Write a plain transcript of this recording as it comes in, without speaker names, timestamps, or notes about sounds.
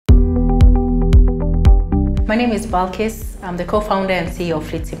My name is Balqis. I'm the co-founder and CEO of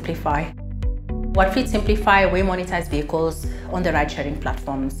Fleetsimplify. At Fleetsimplify, we monetize vehicles on the ride-sharing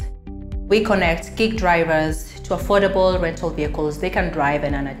platforms. We connect gig drivers to affordable rental vehicles they can drive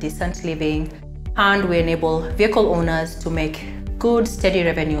and earn a decent living, and we enable vehicle owners to make good, steady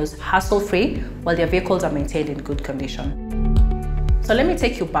revenues hassle-free while their vehicles are maintained in good condition. So let me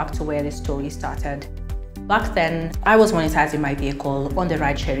take you back to where this story started. Back then, I was monetizing my vehicle on the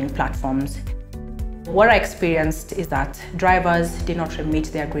ride-sharing platforms. What I experienced is that drivers did not remit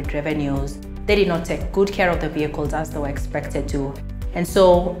their grid revenues. They did not take good care of the vehicles as they were expected to. And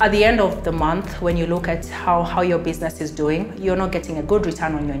so at the end of the month, when you look at how your business is doing, you're not getting a good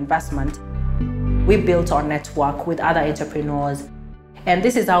return on your investment. We built our network with other entrepreneurs. And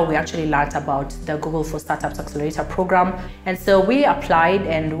this is how we actually learned about the Google for Startups Accelerator program. And so we applied,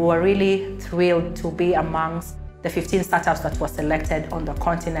 and we were really thrilled to be amongst the 15 startups that were selected on the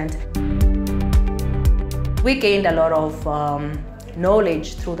continent. We gained a lot of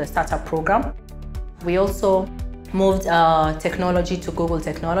knowledge through the startup program. We also moved technology to Google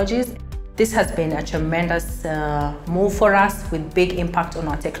Technologies. This has been a tremendous move for us with big impact on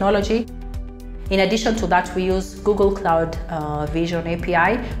our technology. In addition to that, we use Google Cloud Vision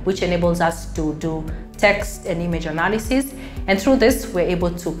API, which enables us to do text and image analysis. And through this, we're able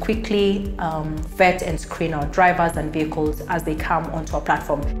to quickly vet and screen our drivers and vehicles as they come onto our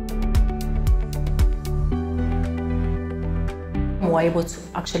platform. We were able to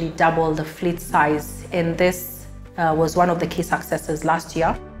actually double the fleet size, and this was one of the key successes last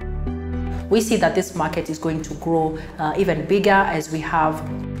year. We see that this market is going to grow even bigger as we have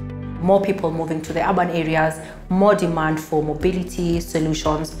more people moving to the urban areas, more demand for mobility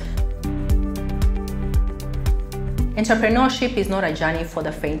solutions. Entrepreneurship is not a journey for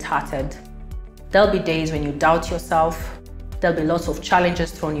the faint-hearted. There'll be days when you doubt yourself. There'll be lots of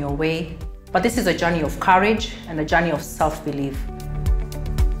challenges thrown your way. But this is a journey of courage and a journey of self-belief.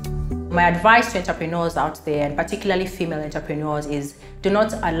 My advice to entrepreneurs out there, and particularly female entrepreneurs, is do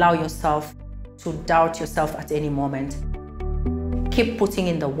not allow yourself to doubt yourself at any moment. Keep putting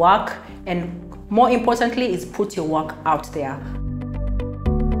in the work, and more importantly is put your work out there.